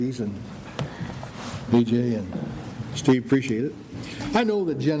And BJ and Steve, appreciate it. I know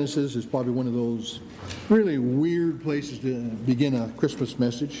that Genesis is probably one of those really weird places to begin a Christmas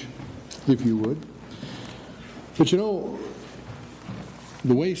message, if you would. But you know,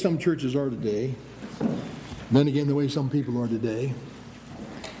 the way some churches are today, then again the way some people are today,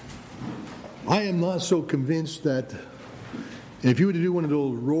 I am not so convinced that if you were to do one of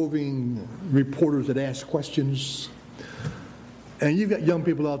those roving reporters that ask questions, and you've got young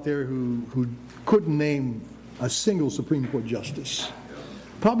people out there who couldn't name a single Supreme Court justice,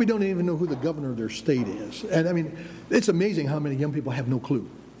 probably don't even know who the governor of their state is. And I mean, it's amazing how many young people have no clue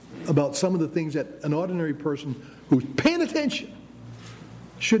about some of the things that an ordinary person who's paying attention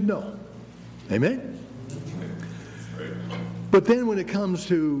should know. Amen? But then when it comes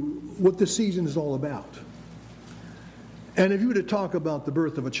to what the season is all about, and if you were to talk about the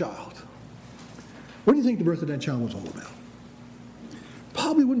birth of a child, what do you think the birth of that child was all about?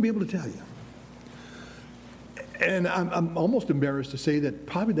 Probably wouldn't be able to tell you. And I'm almost embarrassed to say that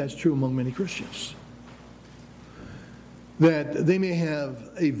probably that's true among many Christians. That they may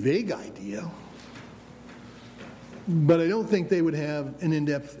have a vague idea, but I don't think they would have an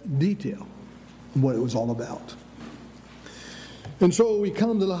in-depth detail of what it was all about. And so we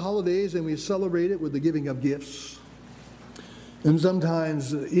come to the holidays and we celebrate it with the giving of gifts. And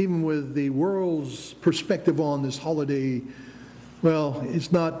sometimes, even with the world's perspective on this holiday, well,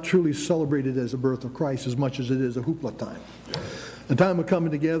 it's not truly celebrated as the birth of Christ as much as it is a hoopla time. A time of coming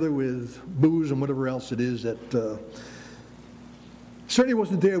together with booze and whatever else it is that certainly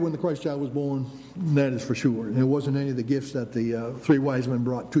wasn't there when the Christ child was born, that is for sure. And it wasn't any of the gifts that the three wise men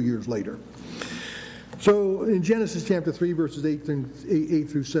brought 2 years later. So in Genesis chapter 3, verses 8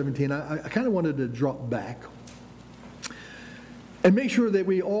 through 17, I kind of wanted to drop back and make sure that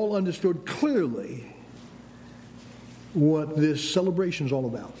we all understood clearly what this celebration is all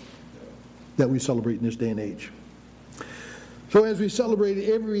about, that we celebrate in this day and age. So as we celebrate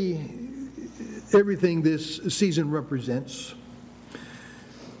everything this season represents,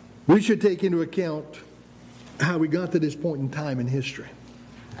 we should take into account how we got to this point in time in history.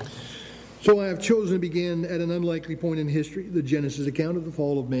 So I have chosen to begin at an unlikely point in history, the Genesis account of the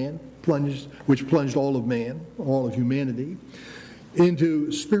fall of man, which plunged all of man, all of humanity,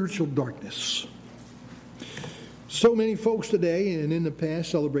 into spiritual darkness. So many folks today and in the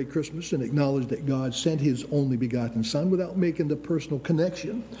past celebrate Christmas and acknowledge that God sent His only begotten Son without making the personal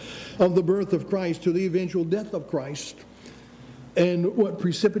connection of the birth of Christ to the eventual death of Christ and what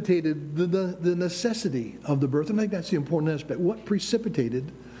precipitated the necessity of the birth. And I think that's the important aspect. What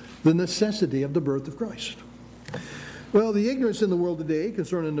precipitated the necessity of the birth of Christ? Well, the ignorance in the world today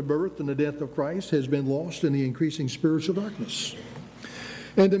concerning the birth and the death of Christ has been lost in the increasing spiritual darkness.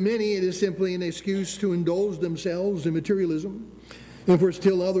 And to many, it is simply an excuse to indulge themselves in materialism. And for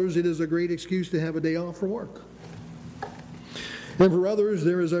still others, it is a great excuse to have a day off from work. And for others,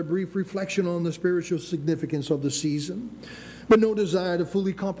 there is a brief reflection on the spiritual significance of the season, but no desire to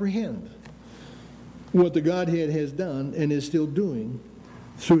fully comprehend what the Godhead has done and is still doing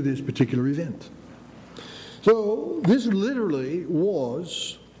through this particular event. So this literally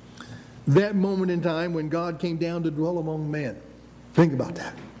was that moment in time when God came down to dwell among men. Think about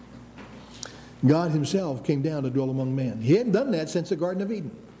that. God Himself came down to dwell among men. He hadn't done that since the Garden of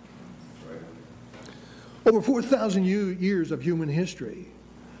Eden. Over 4,000 years of human history.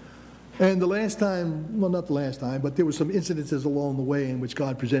 And the last time, well, not the last time, but there were some incidences along the way in which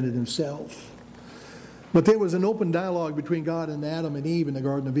God presented Himself. But there was an open dialogue between God and Adam and Eve in the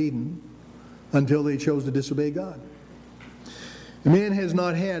Garden of Eden until they chose to disobey God. Man has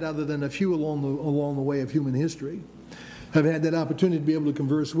not had, other than a few along the way of human history, have had that opportunity to be able to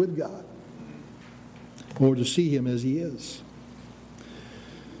converse with God or to see Him as He is.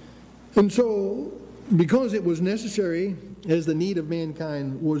 And so, because it was necessary, as the need of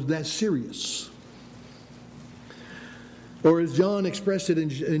mankind was that serious, or as John expressed it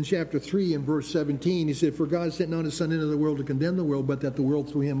in chapter 3 and verse 17, he said, "For God sent not His Son into the world to condemn the world, but that the world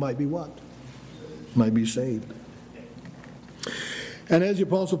through Him might be what? Might be saved." And as the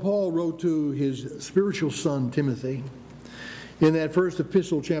Apostle Paul wrote to his spiritual son, Timothy, in that first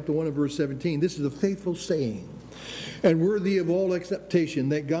epistle, chapter 1 and verse 17, this is a faithful saying and worthy of all acceptation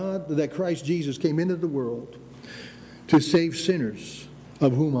that Christ Jesus came into the world to save sinners,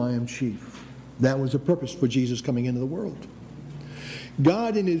 of whom I am chief. That was the purpose for Jesus coming into the world.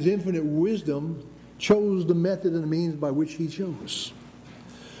 God, in His infinite wisdom, chose the method and the means by which He chose.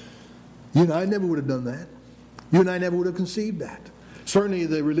 You and I never would have done that. You and I never would have conceived that. Certainly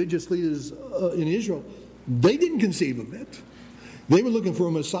the religious leaders in Israel, they didn't conceive of it. They were looking for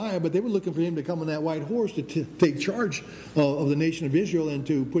a Messiah, but they were looking for him to come on that white horse to take charge of the nation of Israel and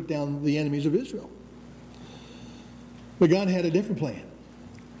to put down the enemies of Israel. But God had a different plan.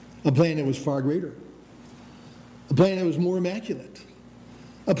 A plan that was far greater. A plan that was more immaculate.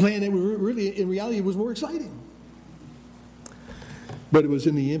 A plan that really, in reality, was more exciting. But it was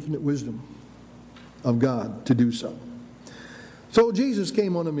in the infinite wisdom of God to do so. So Jesus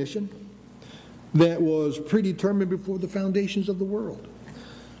came on a mission that was predetermined before the foundations of the world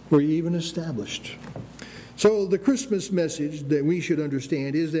were even established. So the Christmas message that we should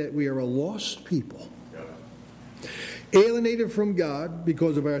understand is that we are a lost people, alienated from God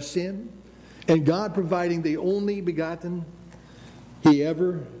because of our sin, and God providing the only begotten he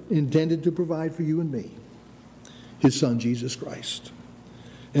ever intended to provide for you and me, his Son, Jesus Christ.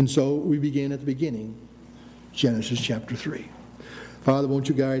 And so we begin at the beginning, Genesis chapter 3. Father, won't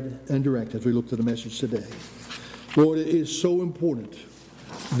you guide and direct as we look to the message today? Lord, it is so important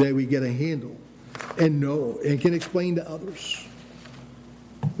that we get a handle and know and can explain to others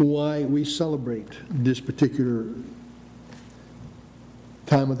why we celebrate this particular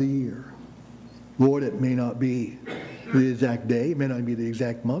time of the year. Lord, it may not be the exact day, it may not be the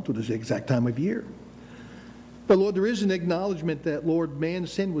exact month or the exact time of year. But Lord, there is an acknowledgement that, Lord,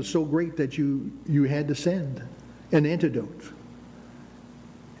 man's sin was so great that you had to send an antidote.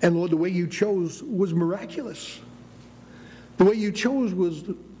 And Lord, the way you chose was miraculous. The way you chose was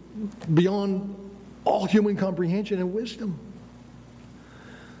beyond all human comprehension and wisdom.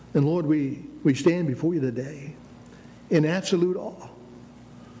 And Lord, we stand before you today in absolute awe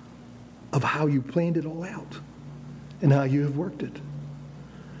of how you planned it all out and how you have worked it.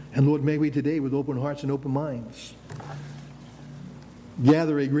 And Lord, may we today, with open hearts and open minds,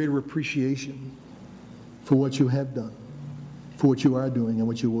 gather a greater appreciation for what you have done, for what you are doing, and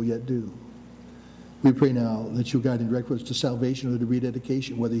what you will yet do. We pray now that you'll guide and direct us to salvation or to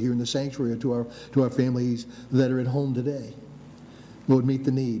rededication, whether here in the sanctuary or to our families that are at home today. Lord, meet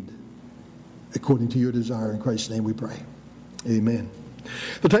the need according to your desire. In Christ's name we pray. Amen.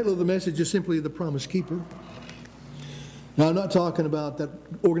 The title of the message is simply The Promise Keeper. Now, I'm not talking about that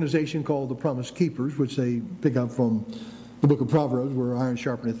organization called the Promise Keepers, which they pick up from the book of Proverbs, where iron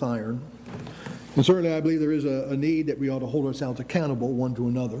sharpeneth iron. And certainly I believe there is a need that we ought to hold ourselves accountable one to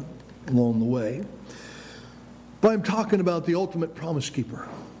another along the way. But I'm talking about the ultimate promise keeper.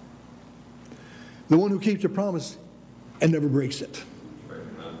 The one who keeps a promise and never breaks it.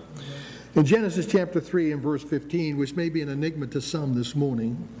 In Genesis chapter 3 and verse 15, which may be an enigma to some this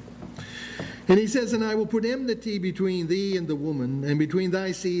morning, and he says, "And I will put enmity between thee and the woman, and between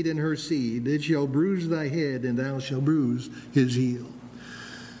thy seed and her seed. It shall bruise thy head, and thou shalt bruise his heel."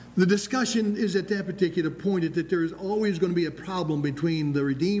 The discussion is at that particular point that there is always going to be a problem between the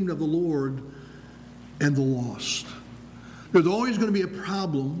redeemed of the Lord and the lost. There's always going to be a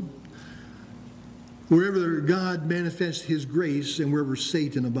problem wherever God manifests his grace and wherever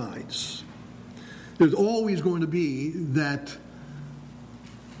Satan abides. There's always going to be that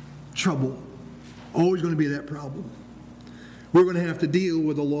trouble. Always going to be that problem. We're going to have to deal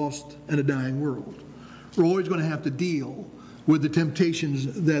with a lost and a dying world. We're always going to have to deal with the temptations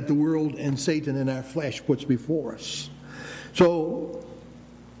that the world and Satan and our flesh puts before us. So,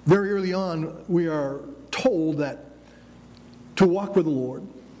 very early on, we are told that to walk with the Lord,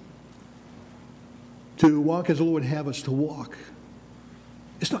 to walk as the Lord would have us to walk,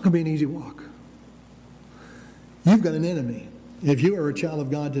 it's not going to be an easy walk. You've got an enemy. If you are a child of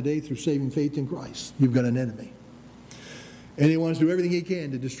God today through saving faith in Christ, you've got an enemy. And he wants to do everything he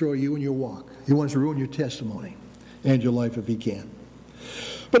can to destroy you and your walk. He wants to ruin your testimony and your life if he can.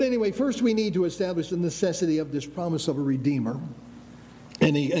 But anyway, first we need to establish the necessity of this promise of a Redeemer.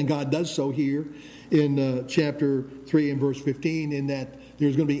 And God does so here in chapter 3 and verse 15, in that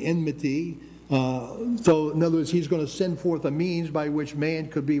there's going to be enmity. So in other words, he's going to send forth a means by which man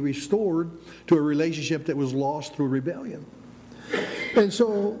could be restored to a relationship that was lost through rebellion. And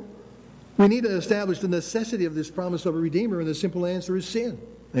so we need to establish the necessity of this promise of a Redeemer, and the simple answer is sin.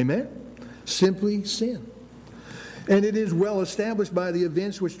 Amen? Simply sin. And it is well established by the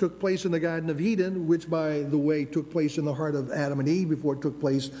events which took place in the Garden of Eden, which, by the way, took place in the heart of Adam and Eve before it took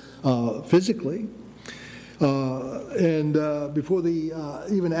place physically. And before they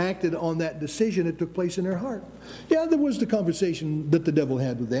even acted on that decision, it took place in their heart. Yeah, there was the conversation that the devil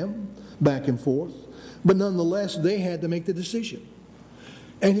had with them, back and forth. But nonetheless, they had to make the decision.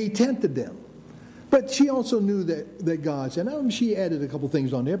 And he tempted them. But she also knew that God said, she added a couple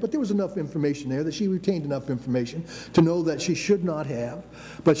things on there, but there was enough information there that she retained enough information to know that she should not have,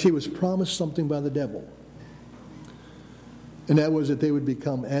 but she was promised something by the devil. And that was that they would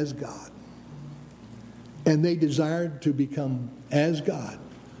become as God. And they desired to become as God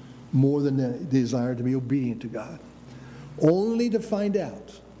more than they desired to be obedient to God, only to find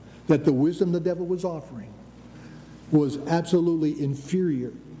out that the wisdom the devil was offering was absolutely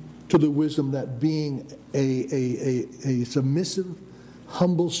inferior to the wisdom that being a submissive,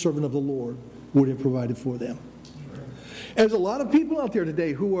 humble servant of the Lord would have provided for them. There's a lot of people out there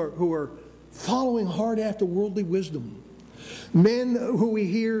today who are following hard after worldly wisdom. Men who we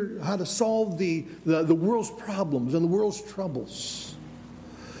hear how to solve the world's problems and the world's troubles.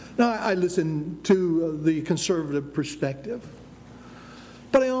 Now, I listen to the conservative perspective.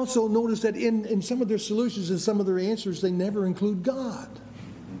 But I also notice that in some of their solutions and some of their answers, they never include God.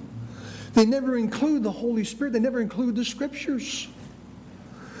 They never include the Holy Spirit. They never include the Scriptures.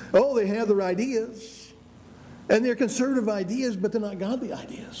 Oh, they have their ideas. And they're conservative ideas, but they're not godly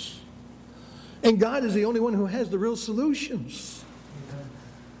ideas. And God is the only one who has the real solutions.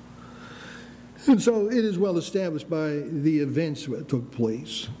 And so it is well established by the events that took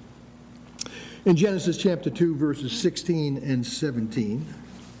place. In Genesis chapter 2, verses 16 and 17,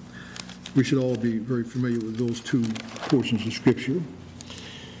 we should all be very familiar with those two portions of Scripture.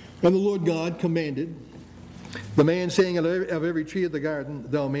 And the Lord God commanded the man, saying, of every tree of the garden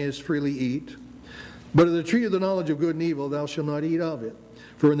thou mayest freely eat, but of the tree of the knowledge of good and evil thou shalt not eat of it.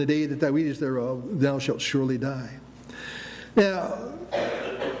 For in the day that thou eatest thereof, thou shalt surely die. Now,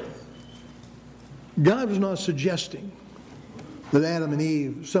 God was not suggesting that Adam and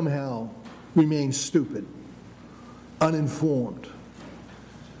Eve somehow remained stupid, uninformed.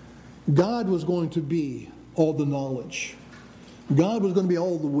 God was going to be all the knowledge. God was going to be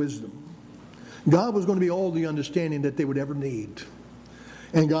all the wisdom. God was going to be all the understanding that they would ever need.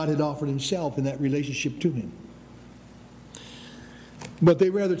 And God had offered himself in that relationship to him. But they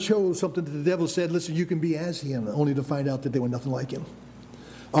rather chose something that the devil said, listen, you can be as him, only to find out that they were nothing like him.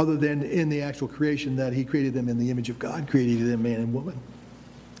 Other than in the actual creation that he created them in the image of God, created them man and woman.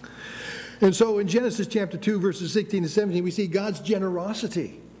 And so in Genesis chapter 2, verses 16 to 17, we see God's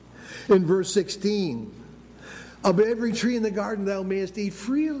generosity. In verse 16, of every tree in the garden thou mayest eat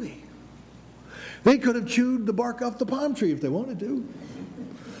freely. They could have chewed the bark off the palm tree if they wanted to.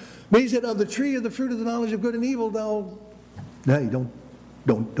 But he said, of the tree of the fruit of the knowledge of good and evil, you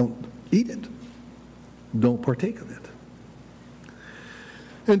don't eat it. Don't partake of it.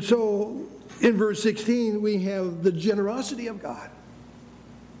 And so in verse 16, we have the generosity of God.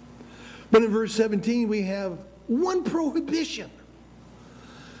 But in verse 17, we have one prohibition.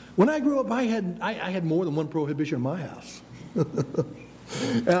 When I grew up, I had more than one prohibition in my house.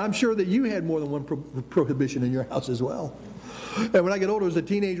 And I'm sure that you had more than one prohibition in your house as well. And when I got older as a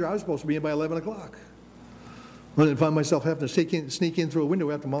teenager, I was supposed to be in by 11 o'clock. I didn't find myself having to sneak in through a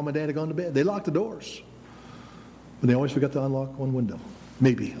window after mom and dad had gone to bed. They locked the doors. But they always forgot to unlock one window.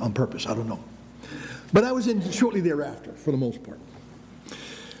 Maybe on purpose, I don't know. But I was in shortly thereafter, for the most part.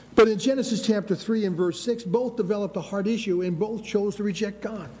 But in Genesis chapter 3 and verse 6, both developed a hard issue and both chose to reject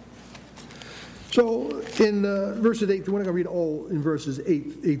God. So in verses 8, we're not going to read all in verses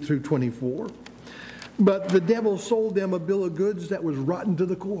 8 through 24. But the devil sold them a bill of goods that was rotten to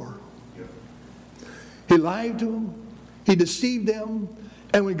the core. He lied to them. He deceived them.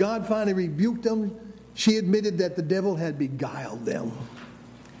 And when God finally rebuked them, she admitted that the devil had beguiled them.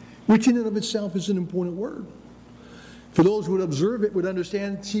 Which in and of itself is an important word. For those who would observe it would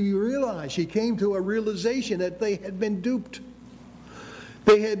understand, she came to a realization that they had been duped.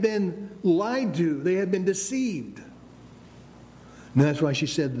 They had been lied to. They had been deceived. And that's why she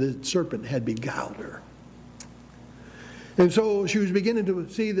said the serpent had beguiled her. And so she was beginning to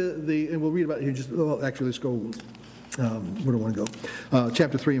see and we'll read about it here actually, let's go, where do I want to go?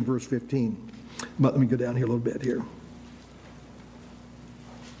 Chapter 3 and verse 15. But let me go down here a little bit here.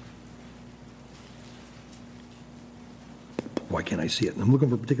 Why can't I see it? I'm looking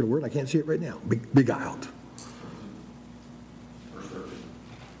for a particular word. I can't see it right now. Beguiled. Verse 13.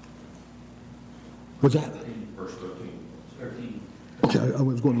 What's that? Verse 13. Okay, I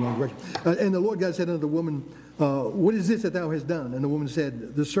was going the wrong direction. And the Lord God said unto the woman, what is this that thou hast done? And the woman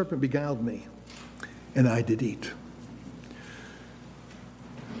said, the serpent beguiled me, and I did eat.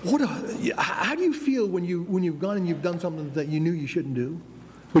 How do you feel when you've gone and you've done something that you knew you shouldn't do,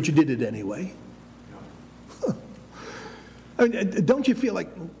 but you did it anyway? I mean, don't you feel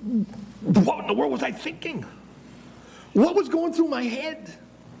like, what in the world was I thinking? What was going through my head?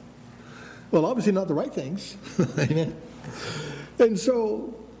 Well, obviously not the right things. Amen. And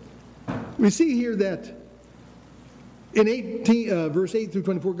so we see here that in verse 8 through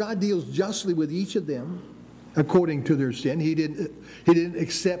 24, God deals justly with each of them according to their sin. He didn't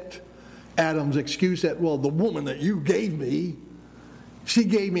accept Adam's excuse that, well, the woman that you gave me, she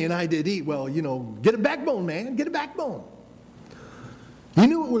gave me and I did eat. Well, get a backbone, man. Get a backbone. You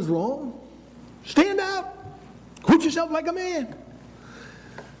knew it was wrong. Stand up. Quit yourself like a man.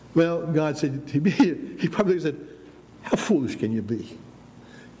 Well, God said, he probably said, how foolish can you be?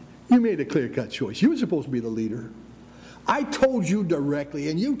 You made a clear-cut choice. You were supposed to be the leader. I told you directly,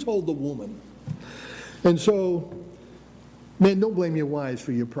 and you told the woman. And so, man, don't blame your wives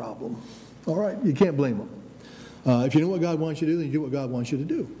for your problem. All right? You can't blame them. If you know what God wants you to do, then you do what God wants you to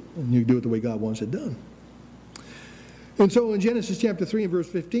do. And you do it the way God wants it done. And so in Genesis chapter 3 and verse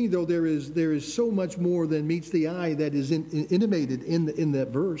 15, though, there is so much more than meets the eye that is intimated in that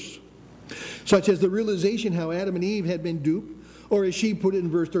verse. Such as the realization how Adam and Eve had been duped, or as she put it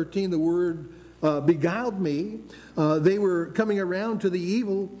in verse 13, the word beguiled me. They were coming around to the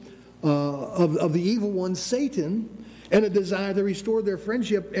evil of the evil one, Satan, and a desire to restore their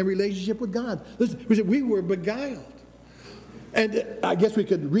friendship and relationship with God. Listen, we were beguiled. And I guess we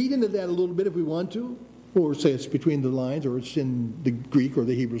could read into that a little bit if we want to, or say it's between the lines, or it's in the Greek or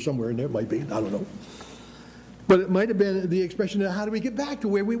the Hebrew somewhere in there. It might be. I don't know. But it might have been the expression of how do we get back to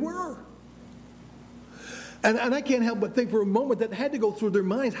where we were? And I can't help but think for a moment that had to go through their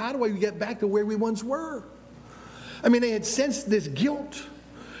minds, how do I get back to where we once were? I mean, they had sensed this guilt.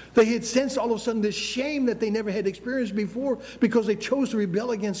 They had sensed all of a sudden this shame that they never had experienced before because they chose to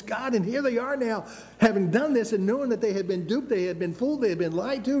rebel against God. And here they are now, having done this and knowing that they had been duped, they had been fooled, they had been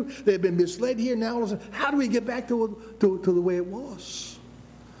lied to, they had been misled here. Now all of a sudden, how do we get back to the way it was?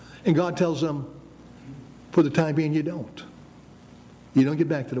 And God tells them, for the time being, you don't. You don't get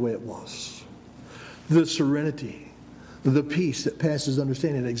back to the way it was. The serenity, the peace that passes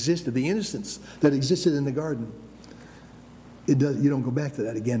understanding that existed, the innocence that existed in the garden. You don't go back to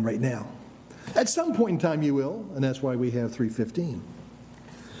that again right now. At some point in time you will, and that's why we have 3:15.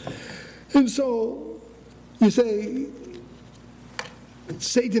 And so you say,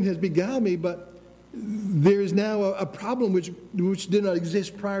 Satan has beguiled me, but there is now a problem which did not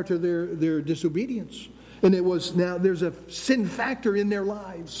exist prior to their disobedience. And it was now there's a sin factor in their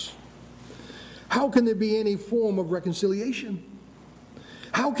lives. How can there be any form of reconciliation?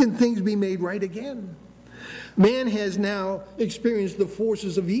 How can things be made right again? Man has now experienced the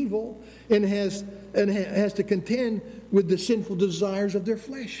forces of evil and has to contend with the sinful desires of their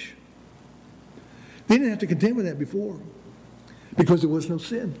flesh. They didn't have to contend with that before because there was no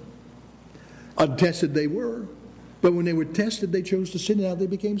sin. Untested they were, but when they were tested, they chose to sin, and now they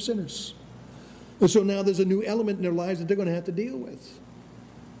became sinners. And so now there's a new element in their lives that they're going to have to deal with,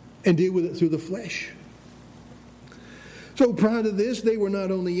 and deal with it through the flesh. So prior to this, they were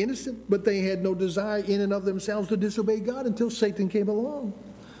not only innocent, but they had no desire in and of themselves to disobey God until Satan came along.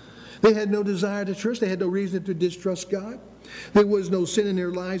 They had no desire to trust. They had no reason to distrust God. There was no sin in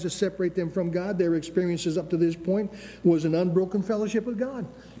their lives to separate them from God. Their experiences up to this point was an unbroken fellowship with God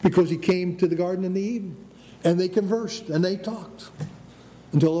because He came to the garden in the evening, and they conversed and they talked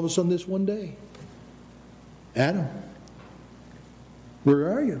until all of a sudden this one day, Adam,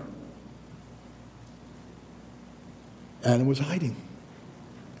 where are you? Adam was hiding.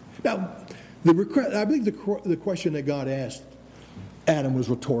 Now, I believe the question that God asked Adam was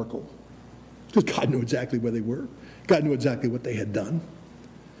rhetorical, because God knew exactly where they were. God knew exactly what they had done.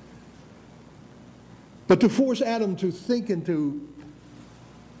 But to force Adam to think and to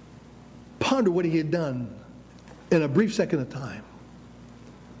ponder what he had done in a brief second of time,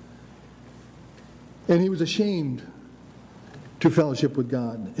 and he was ashamed to fellowship with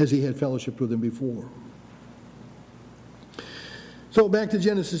God as he had fellowshiped with Him before. So back to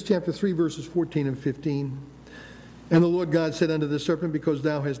Genesis chapter 3, verses 14 and 15. And the Lord God said unto the serpent, because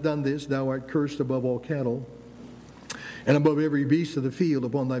thou hast done this, thou art cursed above all cattle, and above every beast of the field.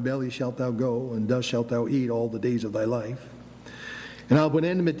 Upon thy belly shalt thou go, and dust shalt thou eat all the days of thy life. And I'll put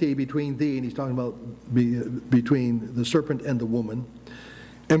enmity between thee, and he's talking about between the serpent and the woman,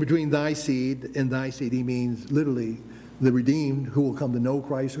 and between thy seed and thy seed. He means literally the redeemed who will come to know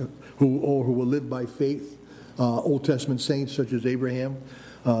Christ, who will live by faith. Old Testament saints such as Abraham,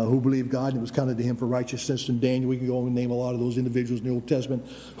 who believed God and it was counted to him for righteousness. And Daniel, we can go and name a lot of those individuals in the Old Testament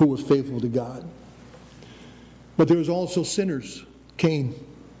who were faithful to God. But there was also sinners. Cain,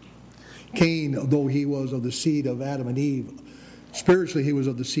 though he was of the seed of Adam and Eve, spiritually he was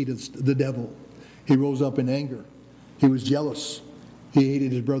of the seed of the devil. He rose up in anger. He was jealous. He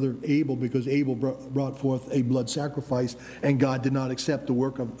hated his brother Abel because Abel brought forth a blood sacrifice, and God did not accept the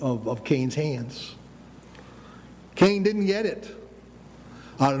work of Cain's hands. Cain didn't get it.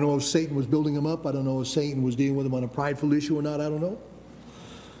 I don't know if Satan was building him up. I don't know if Satan was dealing with him on a prideful issue or not. I don't know.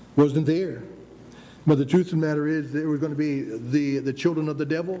 Wasn't there. But the truth of the matter is there was going to be the children of the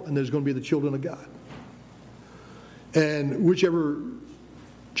devil, and there's going to be the children of God. And whichever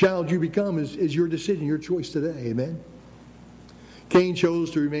child you become is your decision, your choice today. Amen? Cain chose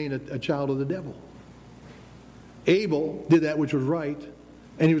to remain a child of the devil. Abel did that which was right,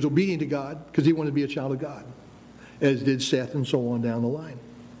 and he was obedient to God because he wanted to be a child of God, as did Seth, and so on down the line.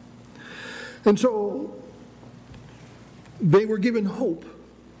 And so they were given hope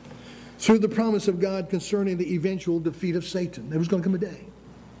through the promise of God concerning the eventual defeat of Satan. There was going to come a day.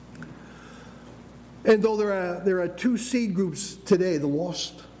 And though there are two seed groups today, the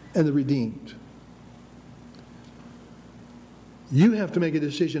lost and the redeemed, you have to make a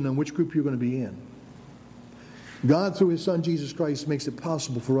decision on which group you're going to be in. God, through His Son, Jesus Christ, makes it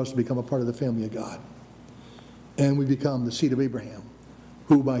possible for us to become a part of the family of God. And we become the seed of Abraham,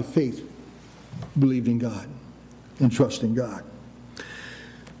 who by faith believed in God and trust in God.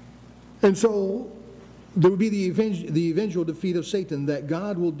 And so there will be the eventual defeat of Satan, that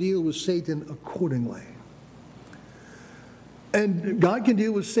God will deal with Satan accordingly. And God can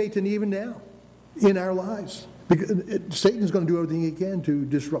deal with Satan even now in our lives. Because Satan is going to do everything he can to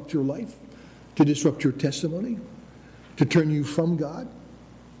disrupt your life, to disrupt your testimony, to turn you from God.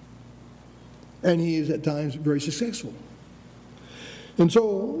 And he is at times very successful. And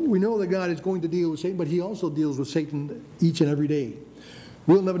so we know that God is going to deal with Satan, but he also deals with Satan each and every day.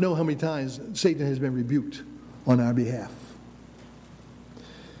 We'll never know how many times Satan has been rebuked on our behalf.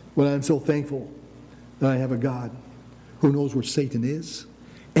 But I'm so thankful that I have a God who knows where Satan is,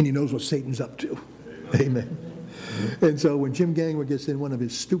 and he knows what Satan's up to. Amen. And so when Jim Gangler gets in one of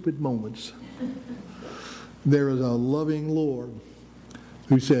his stupid moments, there is a loving Lord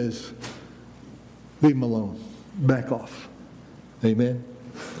who says, leave him alone. Back off. Amen.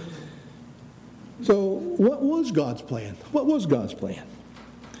 So what was God's plan? What was God's plan?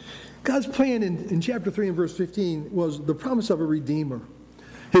 God's plan in chapter 3 and verse 15 was the promise of a Redeemer,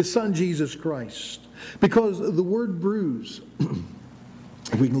 His Son Jesus Christ. Because the word bruise,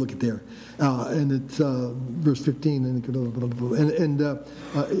 if we can look at there, and it's verse 15, and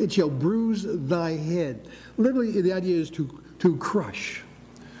it shall bruise thy head. Literally, the idea is to crush.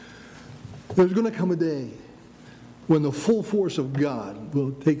 There's going to come a day when the full force of God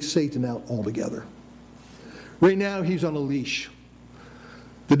will take Satan out altogether. Right now, he's on a leash.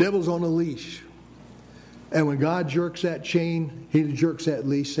 The devil's on a leash. And when God jerks that chain, he jerks that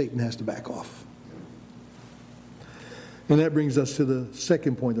leash, Satan has to back off. And that brings us to the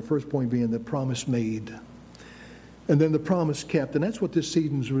second point, the first point being the promise made. And then the promise kept. And that's what this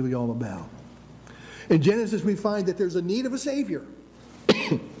season is really all about. In Genesis, we find that there's a need of a Savior.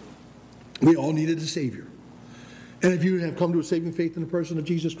 We all needed a Savior. And if you have come to a saving faith in the person of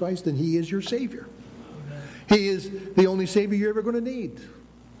Jesus Christ, then He is your Savior. He is the only Savior you're ever going to need.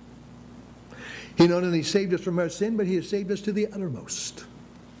 He not only saved us from our sin, but He has saved us to the uttermost.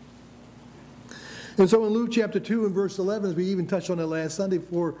 And so in Luke chapter 2 and verse 11, as we even touched on it last Sunday,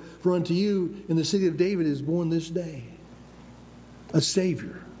 for unto you in the city of David is born this day a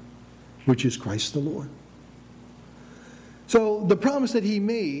Savior, which is Christ the Lord. So the promise that He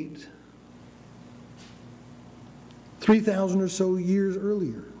made 3,000 or so years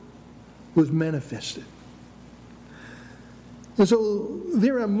earlier was manifested. And so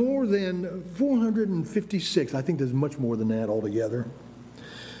there are more than 456, I think there's much more than that altogether,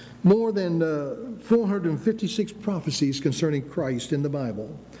 more than 456 prophecies concerning Christ in the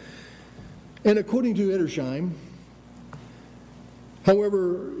Bible. And according to Edersheim,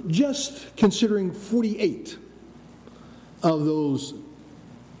 however, just considering 48 of those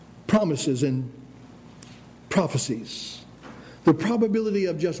promises and prophecies, the probability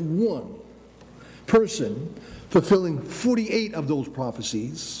of just one person fulfilling 48 of those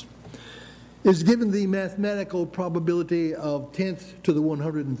prophecies is given the mathematical probability of 10th to the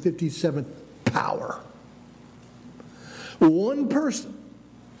 157th power. One person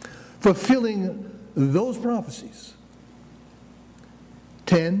fulfilling those prophecies,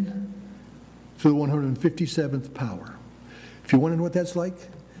 10 to the 157th power. If you want to know what that's like,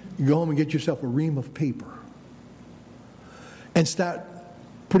 you go home and get yourself a ream of paper and start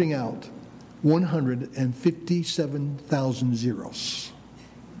putting out 157,000 zeros.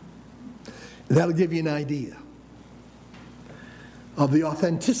 That'll give you an idea of the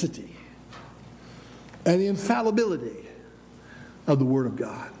authenticity and the infallibility of the Word of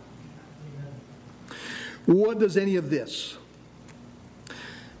God. What does any of this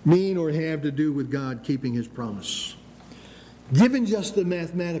mean or have to do with God keeping His promise? Given just the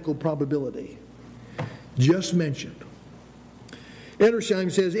mathematical probability just mentioned,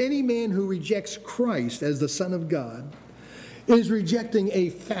 Edersheim says, any man who rejects Christ as the Son of God is rejecting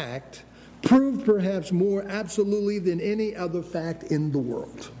a fact proved perhaps more absolutely than any other fact in the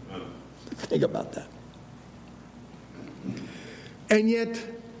world. Think about that. And yet,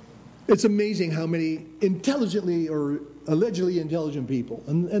 It's amazing how many intelligently or allegedly intelligent people,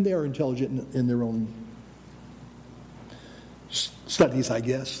 and they are intelligent in their own studies, I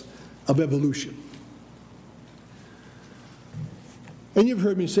guess, of evolution. And you've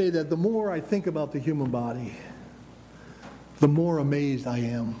heard me say that the more I think about the human body, the more amazed I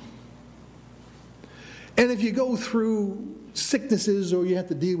am. And if you go through sicknesses or you have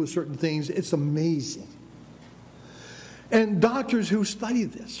to deal with certain things, it's amazing. And doctors who study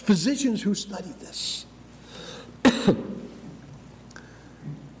this, physicians who study this,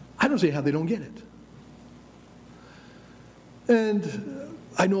 I don't see how they don't get it. And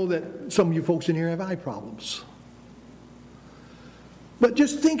I know that some of you folks in here have eye problems. But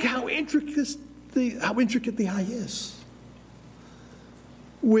just think how intricate the eye is,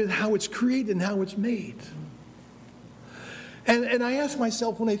 with how it's created and how it's made. And I ask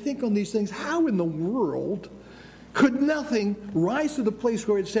myself when I think on these things, how in the world could nothing rise to the place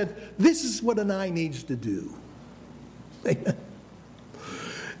where it said, this is what an eye needs to do?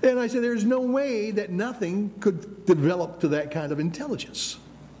 And I said, there's no way that nothing could develop to that kind of intelligence.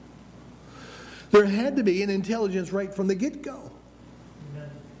 There had to be an intelligence right from the get-go.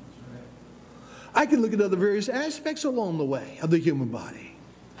 I can look at other various aspects along the way of the human body.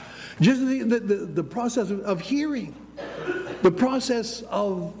 Just the process of hearing, the process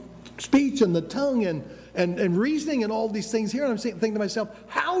of speech and the tongue and reasoning and all these things here. And I'm thinking to myself,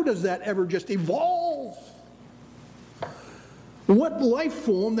 how does that ever just evolve? What life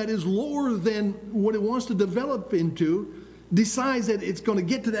form that is lower than what it wants to develop into decides that it's going to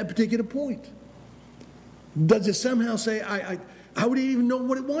get to that particular point? Does it somehow say, how would it even know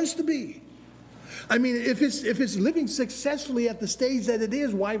what it wants to be? I mean, if it's living successfully at the stage that it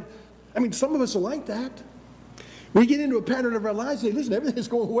is, why? I mean, some of us are like that. We get into a pattern of our lives and say, listen, everything's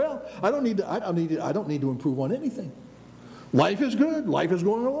going well. I don't need to improve on anything. Life is good. Life is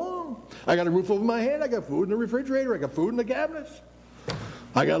going along. I got a roof over my head. I got food in the refrigerator. I got food in the cabinets.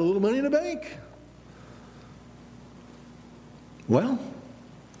 I got a little money in the bank. Well,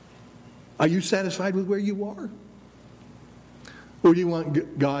 are you satisfied with where you are? Or do you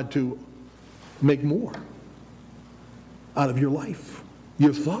want God to make more out of your life,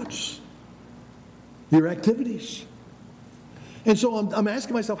 your thoughts, your activities? And so I'm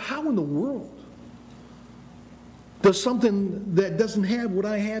asking myself, how in the world does something that doesn't have what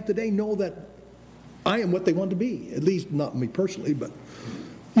I have today know that I am what they want to be? At least not me personally, but,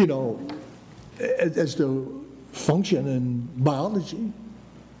 as to function and biology.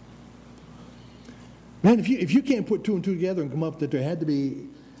 Man, if you can't put two and two together and come up that there had to be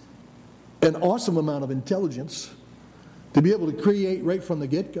an awesome amount of intelligence to be able to create right from the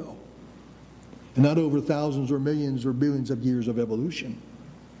get-go, and not over thousands or millions or billions of years of evolution.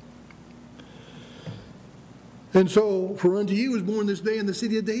 And so, for unto you is born this day in the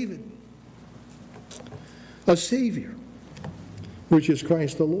city of David a Savior, which is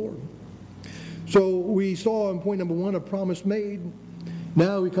Christ the Lord. So we saw in point number 1 a promise made.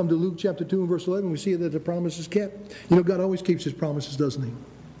 Now we come to Luke chapter 2 and verse 11. We see that the promise is kept. God always keeps his promises, doesn't he?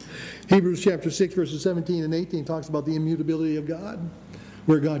 Hebrews chapter 6 verses 17 and 18 talks about the immutability of God,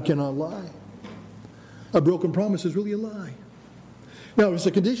 where God cannot lie. A broken promise is really a lie. Now, if it's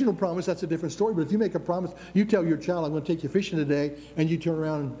a conditional promise, that's a different story. But if you make a promise, you tell your child, I'm going to take you fishing today, and you turn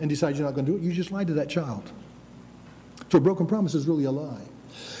around and decide you're not going to do it, you just lied to that child. So a broken promise is really a lie.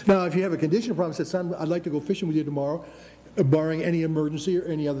 Now, if you have a conditional promise that, son, I'd like to go fishing with you tomorrow, barring any emergency or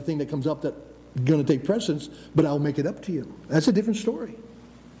any other thing that comes up that's going to take precedence, but I'll make it up to you. That's a different story.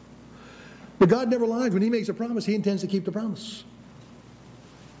 But God never lies. When he makes a promise, he intends to keep the promise.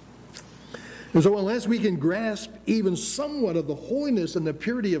 And so unless we can grasp even somewhat of the holiness and the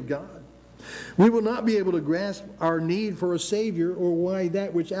purity of God, we will not be able to grasp our need for a Savior, or why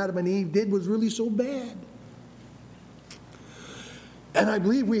that which Adam and Eve did was really so bad. And I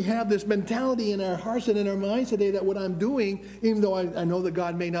believe we have this mentality in our hearts and in our minds today that what I'm doing, even though I know that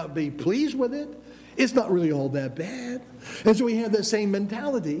God may not be pleased with it, it's not really all that bad. And so we have that same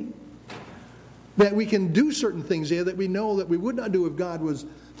mentality that we can do certain things there that we know that we would not do if God was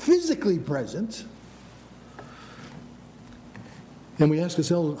physically present. And we ask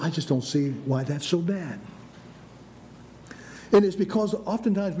ourselves, I just don't see why that's so bad. And it's because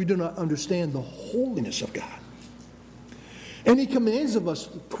oftentimes we do not understand the holiness of God. And he commands of us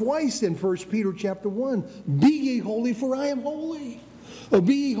twice in 1 Peter chapter 1, be ye holy, for I am holy. Or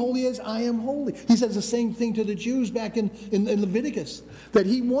be ye holy as I am holy. He says the same thing to the Jews back in Leviticus, that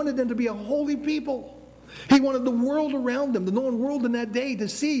he wanted them to be a holy people. He wanted the world around them, the known world in that day, to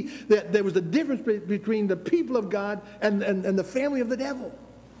see that there was a difference between the people of God and the family of the devil.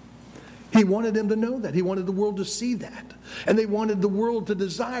 He wanted them to know that. He wanted the world to see that. And they wanted the world to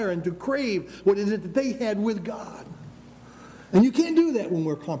desire and to crave what it is that they had with God. And you can't do that when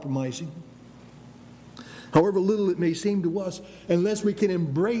we're compromising. However little it may seem to us, unless we can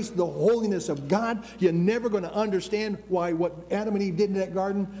embrace the holiness of God, you're never going to understand why what Adam and Eve did in that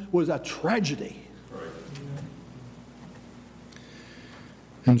garden was a tragedy. Right.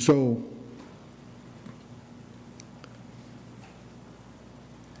 And so,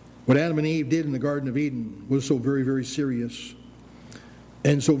 what Adam and Eve did in the Garden of Eden was so very, very serious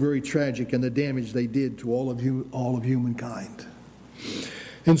and so very tragic, and the damage they did to all of humankind.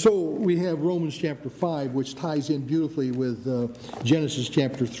 And so we have Romans chapter 5, which ties in beautifully with Genesis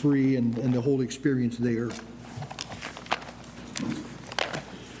chapter 3 and the whole experience there.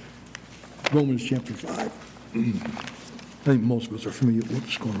 Romans chapter 5. I think most of us are familiar.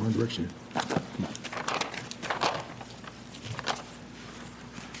 Whoops, going the wrong direction. Come on.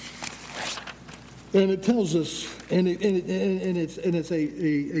 And it tells us, and it's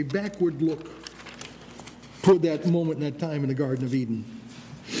a backward look toward that moment and that time in the Garden of Eden.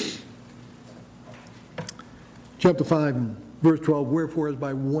 Chapter 5 and verse 12, wherefore as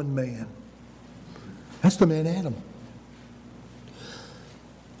by one man. That's the man Adam.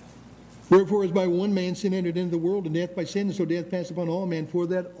 Wherefore as by one man sin entered into the world, and death by sin, and so death passed upon all men, for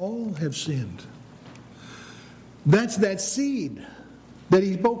that all have sinned. That's that seed that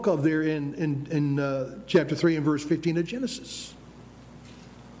he spoke of there in chapter 3 and verse 15 of Genesis.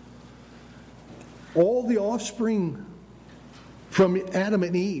 All the offspring from Adam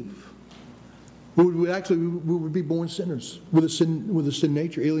and Eve would be born sinners with a sin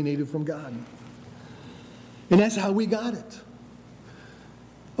nature, alienated from God. And that's how we got it.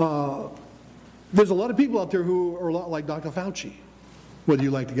 There's a lot of people out there who are a lot like Dr. Fauci, whether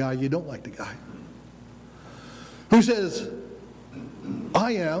you like the guy or you don't like the guy, who says,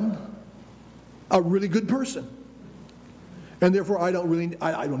 I am a really good person, and therefore I don't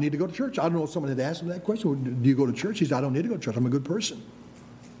need to go to church. I don't know if someone had asked him that question. Do you go to church? He said, I don't need to go to church. I'm a good person.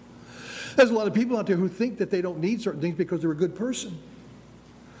 There's a lot of people out there who think that they don't need certain things because they're a good person.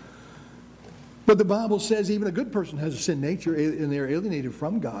 But the Bible says even a good person has a sin nature, and they're alienated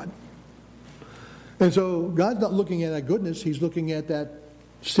from God. And so God's not looking at that goodness. He's looking at that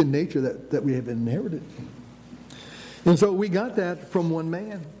sin nature that we have inherited. And so we got that from one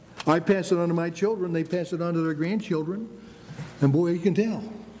man. I pass it on to my children. They pass it on to their grandchildren. And boy, you can tell.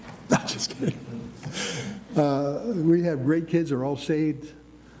 I'm just kidding. We have great kids. They're all saved.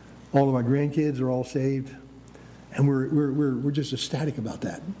 All of my grandkids are all saved. And we're just ecstatic about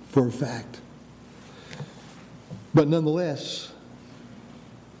that for a fact. But nonetheless,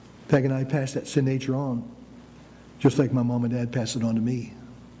 Peg and I passed that sin nature on, just like my mom and dad passed it on to me,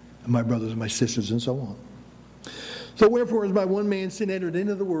 and my brothers and my sisters, and so on. So wherefore, as by one man sin entered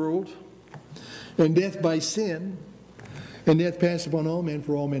into the world, and death by sin, and death passed upon all men,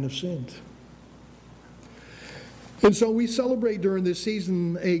 for all men have sinned. And so we celebrate during this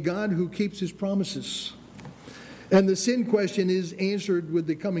season a God who keeps his promises. And the sin question is answered with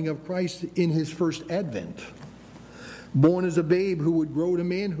the coming of Christ in his first advent. Born as a babe who would grow to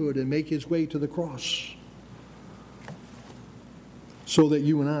manhood and make his way to the cross, so that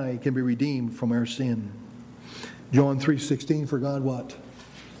you and I can be redeemed from our sin. John 3:16, for God what?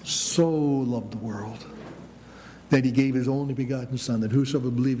 So loved the world, that he gave his only begotten Son, that whosoever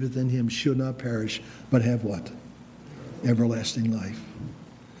believeth in him should not perish, but have what? Everlasting life.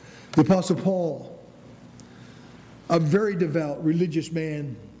 The Apostle Paul, a very devout religious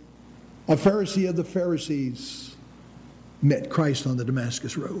man, a Pharisee of the Pharisees, met Christ on the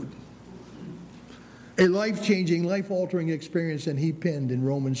Damascus Road. A life-changing, life-altering experience, and he penned in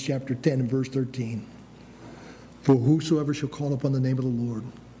Romans chapter 10 and verse 13, for whosoever shall call upon the name of the Lord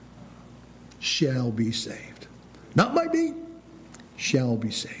shall be saved. Not might be, shall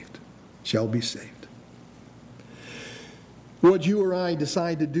be saved. Shall be saved. What you or I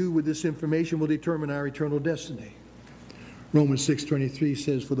decide to do with this information will determine our eternal destiny. Romans 6:23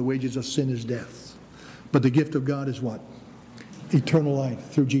 says, for the wages of sin is death, but the gift of God is what? Eternal life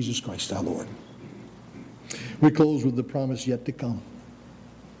through Jesus Christ our Lord. We close with the promise yet to come.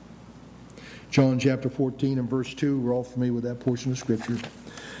 John chapter 14 and verse 2, we're all familiar with that portion of Scripture.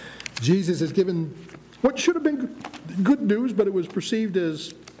 Jesus has given what should have been good news, but it was perceived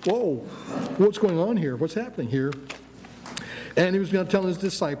as, whoa, what's going on here? What's happening here? And he was going to tell his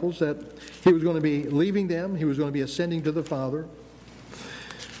disciples that he was going to be leaving them. He was going to be ascending to the Father.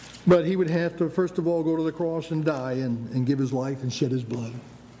 But he would have to, first of all, go to the cross and die and give his life and shed his blood.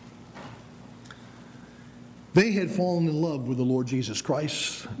 They had fallen in love with the Lord Jesus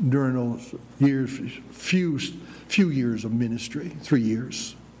Christ during those years, few years of ministry, 3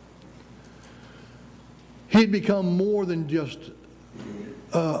 years. He'd become more than just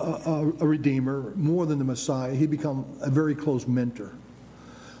a redeemer, more than the Messiah. He'd become a very close mentor,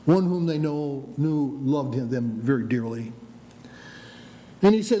 one whom they knew loved them very dearly.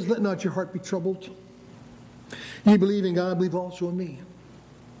 And he says, let not your heart be troubled. You believe in God, believe also in me.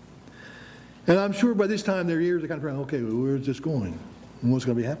 And I'm sure by this time their ears are kind of, okay, well, where's this going? And what's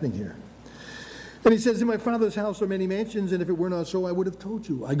going to be happening here? And he says, in my Father's house are many mansions, and if it were not so, I would have told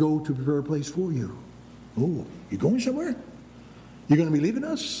you. I go to prepare a place for you. Oh, you going somewhere? You're going to be leaving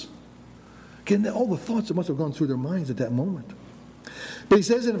us? Again, all the thoughts that must have gone through their minds at that moment. But he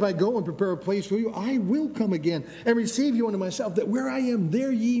says, and if I go and prepare a place for you, I will come again and receive you unto myself, that where I am,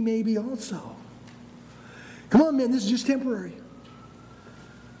 there ye may be also. Come on, man, this is just temporary.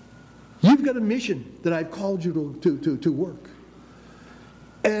 You've got a mission that I've called you to work.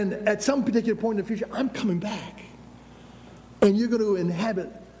 And at some particular point in the future, I'm coming back. And you're going to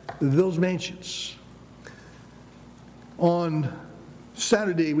inhabit those mansions. On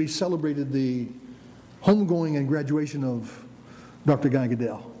Saturday, we celebrated the homegoing and graduation of Dr. Guy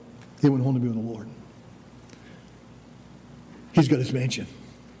Goodell. He went home to be with the Lord. He's got his mansion.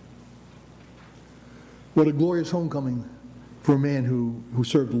 What a glorious homecoming for a man who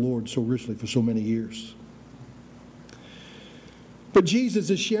served the Lord so richly for so many years. But Jesus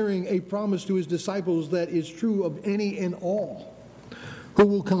is sharing a promise to his disciples that is true of any and all who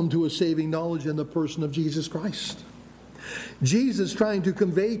will come to a saving knowledge in the person of Jesus Christ. Jesus trying to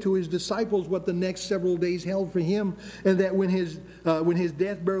convey to his disciples what the next several days held for him, and that when his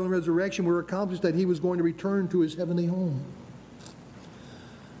death, burial, and resurrection were accomplished, that he was going to return to his heavenly home.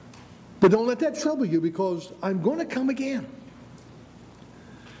 But don't let that trouble you, because I'm going to come again.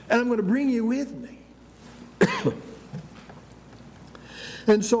 And I'm going to bring you with me.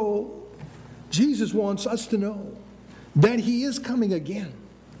 And so, Jesus wants us to know that he is coming again.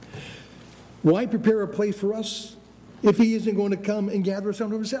 Why prepare a place for us if he isn't going to come and gather us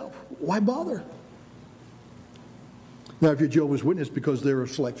unto himself? Why bother? Now, if you're Jehovah's Witness, because they're a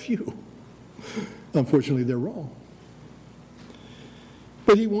select few, unfortunately, they're wrong.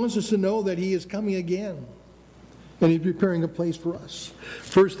 But he wants us to know that he is coming again. And he's preparing a place for us.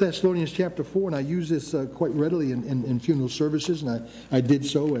 1 Thessalonians chapter 4, and I use this quite readily in funeral services, and I did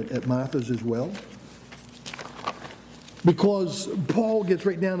so at Martha's as well. Because Paul gets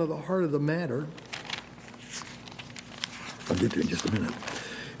right down to the heart of the matter. I'll get there in just a minute.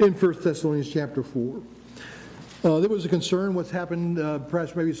 In 1 Thessalonians chapter 4, there was a concern what's happened.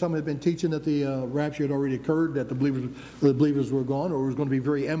 Perhaps maybe some had been teaching that the rapture had already occurred, that the believers were gone, or it was going to be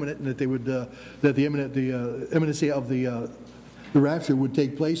very imminent, and that they would that the imminency of the rapture would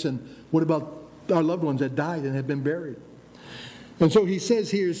take place. And what about our loved ones that died and had been buried? And so he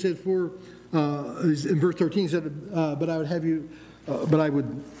says here, in verse 13, he said, "But I would have you, but I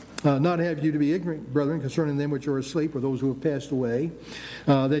would." Not have you to be ignorant, brethren, concerning them which are asleep, or those who have passed away,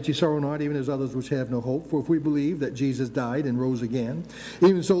 that ye sorrow not, even as others which have no hope. For if we believe that Jesus died and rose again,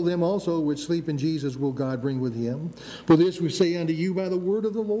 even so them also which sleep in Jesus will God bring with him. For this we say unto you by the word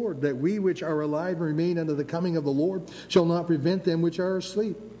of the Lord, that we which are alive and remain unto the coming of the Lord shall not prevent them which are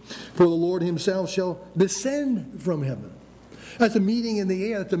asleep. For the Lord himself shall descend from heaven. That's a meeting in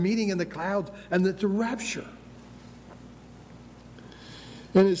the air, that's a meeting in the clouds, and that's a rapture.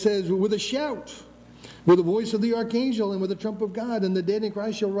 And it says, with a shout, with the voice of the archangel, and with the trump of God, and the dead in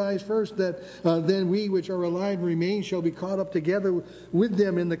Christ shall rise first, that then we which are alive and remain shall be caught up together with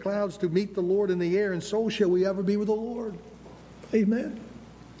them in the clouds to meet the Lord in the air, and so shall we ever be with the Lord. Amen.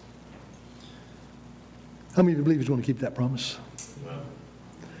 How many of you believe he's going to keep that promise? Amen.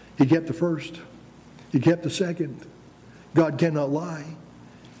 He kept the first. He kept the second. God cannot lie.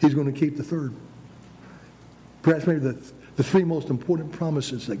 He's going to keep the third. Perhaps maybe the three most important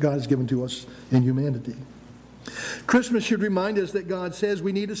promises that God has given to us in humanity. Christmas should remind us that God says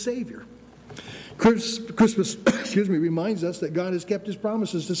we need a Savior. Christmas reminds us that God has kept his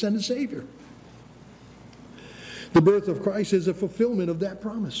promises to send a Savior. The birth of Christ is a fulfillment of that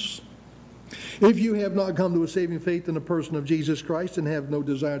promise. If you have not come to a saving faith in the person of Jesus Christ and have no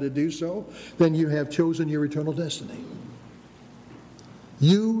desire to do so, then you have chosen your eternal destiny.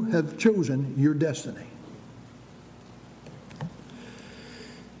 You have chosen your destiny.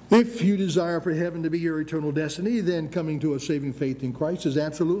 If you desire for heaven to be your eternal destiny, then coming to a saving faith in Christ is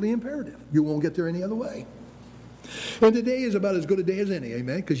absolutely imperative. You won't get there any other way. And today is about as good a day as any,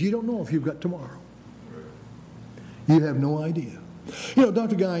 amen? Because you don't know if you've got tomorrow. You have no idea. You know,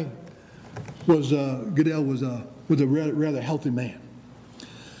 Dr. Guy Goodell was a rather healthy man.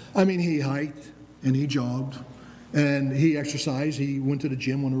 I mean, he hiked and he jogged and he exercised. He went to the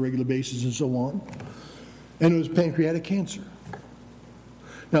gym on a regular basis and so on. And it was pancreatic cancer.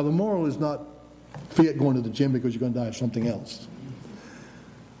 Now, the moral is not Forget going to the gym because you're going to die of something else.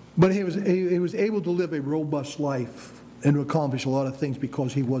 But he was able to live a robust life and to accomplish a lot of things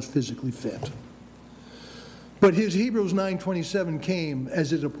because he was physically fit. But his Hebrews 9:27 came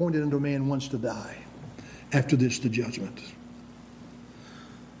as it appointed unto man once to die. After this, the judgment.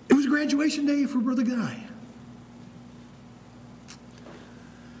 It was graduation day for Brother Guy.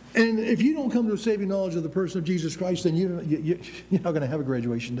 And if you don't come to a saving knowledge of the person of Jesus Christ, then you're not going to have a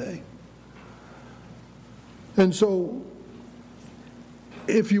graduation day. And so,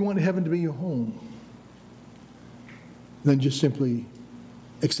 if you want heaven to be your home, then just simply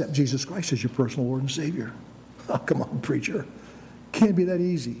accept Jesus Christ as your personal Lord and Savior. Oh, come on, preacher. Can't be that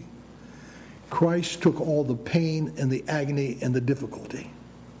easy. Christ took all the pain and the agony and the difficulty.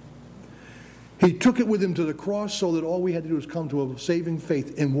 He took it with him to the cross so that all we had to do was come to a saving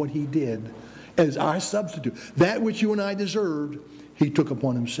faith in what he did as our substitute. That which you and I deserved, he took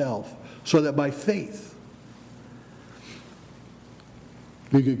upon himself so that by faith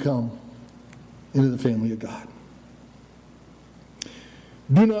we could come into the family of God.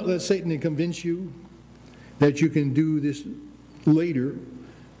 Do not let Satan convince you that you can do this later,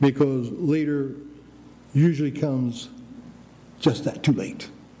 because later usually comes just that too late.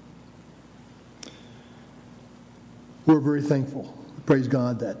 We're very thankful, praise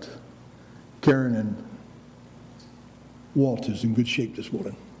God, that Karen and Walt is in good shape this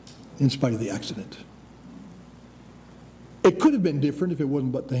morning, in spite of the accident. It could have been different if it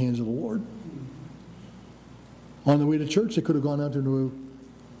wasn't but the hands of the Lord. On the way to church, they could have gone out into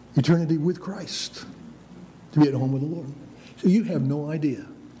eternity with Christ, to be at home with the Lord. So you have no idea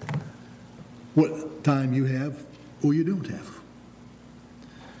what time you have or you don't have.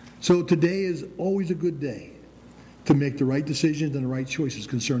 So today is always a good day to make the right decisions and the right choices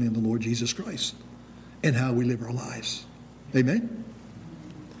concerning the Lord Jesus Christ and how we live our lives. Amen?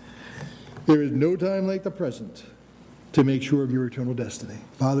 There is no time like the present to make sure of your eternal destiny.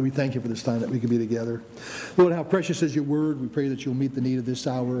 Father, we thank you for this time that we can be together. Lord, how precious is your word. We pray that you'll meet the need of this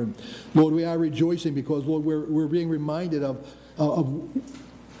hour. And Lord, we are rejoicing because, Lord, we're being reminded of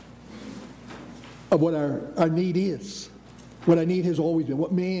what our need is. What our need has always been.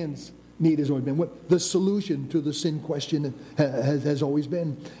 What man's need has always been. What the solution to the sin question has always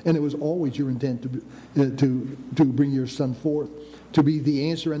been. And it was always your intent to bring your Son forth, to be the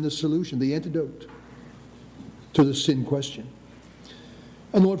answer and the solution, the antidote to the sin question.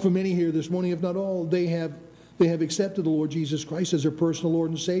 And Lord, for many here this morning, if not all, they have accepted the Lord Jesus Christ as their personal Lord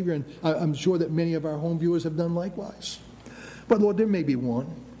and Savior, and I'm sure that many of our home viewers have done likewise. But Lord, there may be one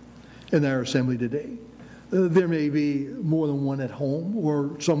in our assembly today. There may be more than one at home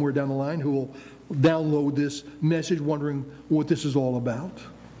or somewhere down the line who will download this message wondering what this is all about.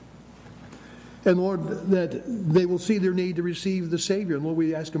 And Lord, that they will see their need to receive the Savior. And Lord,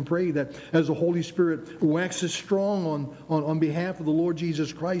 we ask and pray that as the Holy Spirit waxes strong on behalf of the Lord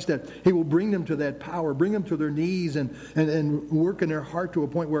Jesus Christ, that he will bring them to that power, bring them to their knees and work in their heart to a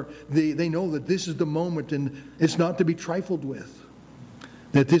point where they know that this is the moment and it's not to be trifled with.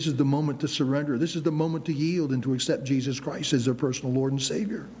 That this is the moment to surrender. This is the moment to yield and to accept Jesus Christ as their personal Lord and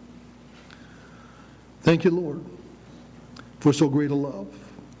Savior. Thank you, Lord, for so great a love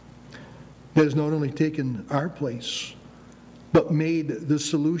that has not only taken our place, but made the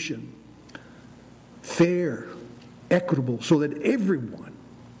solution fair, equitable, so that everyone,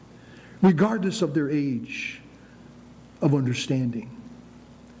 regardless of their age of understanding,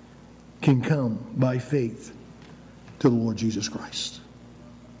 can come by faith to the Lord Jesus Christ.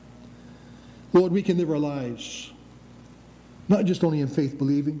 Lord, we can live our lives not just only in faith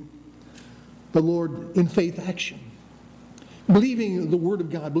believing, but Lord, in faith action. Believing the Word of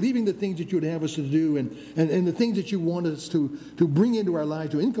God, believing the things that you would have us to do and the things that you want us to bring into our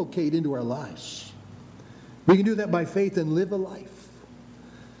lives, to inculcate into our lives. We can do that by faith and live a life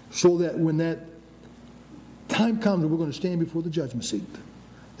so that when that time comes and we're going to stand before the judgment seat,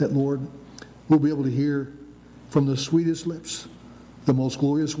 that, Lord, we'll be able to hear from the sweetest lips the most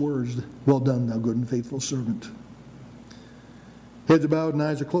glorious words, "Well done, thou good and faithful servant." Heads are bowed and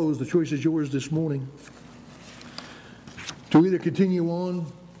eyes are closed. The choice is yours this morning. To either continue on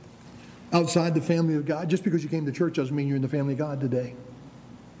outside the family of God. Just because you came to church doesn't mean you're in the family of God today.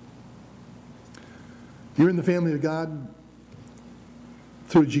 You're in the family of God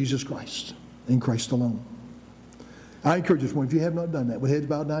through Jesus Christ, in Christ alone. I encourage this one, if you have not done that, with heads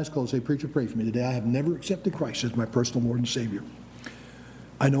bowed and eyes closed, say, "Preacher, pray for me today. I have never accepted Christ as my personal Lord and Savior.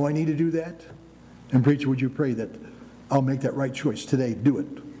 I know I need to do that. And preacher, would you pray that I'll make that right choice today? Do it."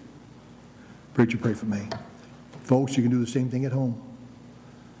 Preacher, pray for me. Folks, you can do the same thing at home.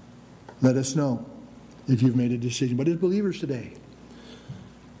 Let us know if you've made a decision. But as believers today,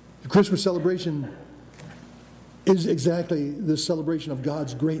 The Christmas celebration is exactly the celebration of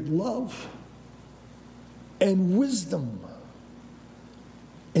God's great love and wisdom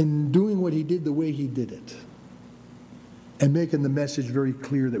in doing what he did the way he did it, and making the message very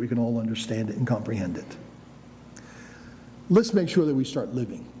clear that we can all understand it and comprehend it. Let's make sure that we start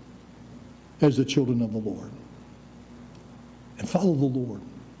living as the children of the Lord and follow the Lord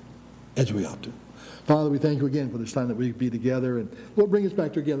as we ought to. Father, we thank you again for this time that we be together. And Lord, bring us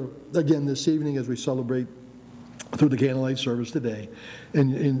back together again this evening as we celebrate through the candlelight service today.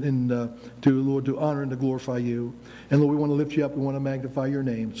 And to, Lord, to honor and to glorify you. And Lord, we want to lift you up. We want to magnify your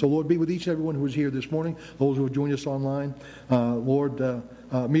name. So, Lord, be with each and everyone who is here this morning, those who have joined us online. Lord,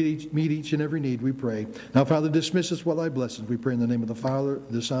 meet each and every need, we pray. Now, Father, dismiss us while thy blessings. We pray in the name of the Father,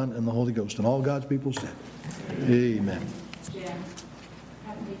 the Son, and the Holy Ghost. And all God's people said, Amen. Jim,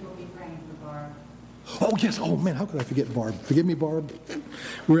 have people be praying for Barb. Oh, yes. Oh, man, how could I forget Barb? Forgive me, Barb.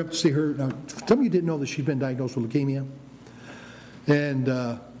 We're up to see her. Now, some of you didn't know that she's been diagnosed with leukemia. And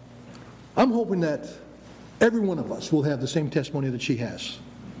I'm hoping that every one of us will have the same testimony that she has.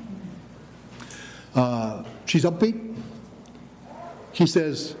 She's upbeat. She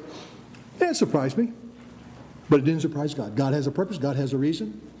says, it surprised me, but it didn't surprise God. God has a purpose. God has a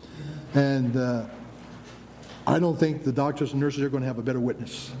reason. And I don't think the doctors and nurses are going to have a better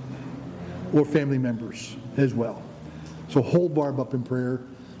witness, or family members as well. So hold Barb up in prayer.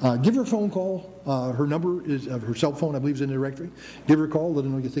 Give her a phone call. Her number is her cell phone, I believe, is in the directory. Give her a call. Let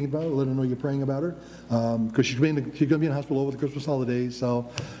her know you're thinking about her. Let her know you're praying about her. Because she's going to be in the hospital over the Christmas holidays. So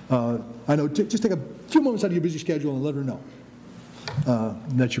I know, just take a few moments out of your busy schedule and let her know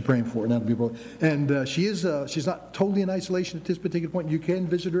that you're praying for her. And that'll be and she's not totally in isolation at this particular point. You can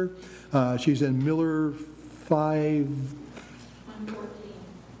visit her. She's in Miller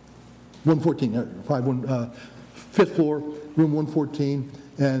 114, 5th floor, room 114.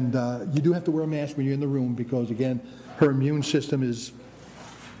 And you do have to wear a mask when you're in the room because, again, her immune system is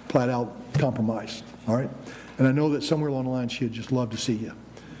flat out compromised. All right? And I know that somewhere along the line she'd just love to see you.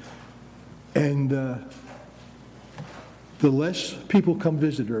 And the less people come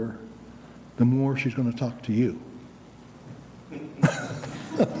visit her, the more she's going to talk to you.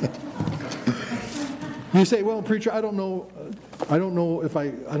 You say, well, preacher, I don't know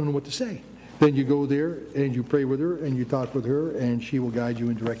what to say. Then you go there and you pray with her and you talk with her and she will guide you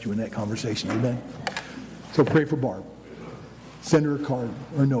and direct you in that conversation. Amen? So pray for Barb. Send her a card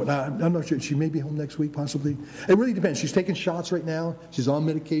or a note. I'm not sure. She may be home next week, possibly. It really depends. She's taking shots right now. She's on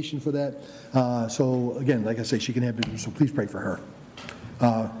medication for that. So, again, like I say, she can have visitors. So please pray for her.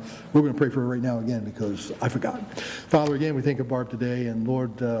 We're going to pray for her right now again because I forgot. Father, again, we think of Barb today. And,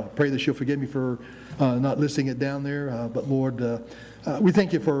 Lord, pray that she'll forgive me for not listing it down there. But, Lord, we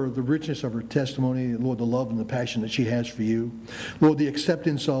thank you for the richness of her testimony, Lord, the love and the passion that she has for you. Lord, the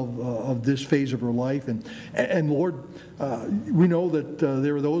acceptance of this phase of her life. And Lord, we know that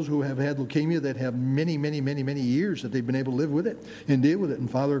there are those who have had leukemia that have many, many, many, many years that they've been able to live with it and deal with it.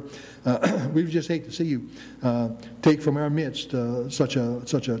 And Father, we just hate to see you take from our midst such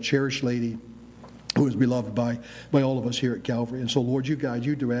a cherished lady who is beloved by all of us here at Calvary. And so, Lord, you guide,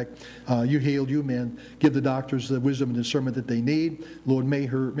 you direct, you heal, you mend. Give the doctors the wisdom and discernment that they need. Lord, may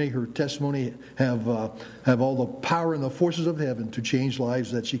her testimony have all the power and the forces of heaven to change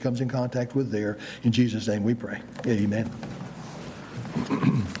lives that she comes in contact with there. In Jesus' name we pray. Amen.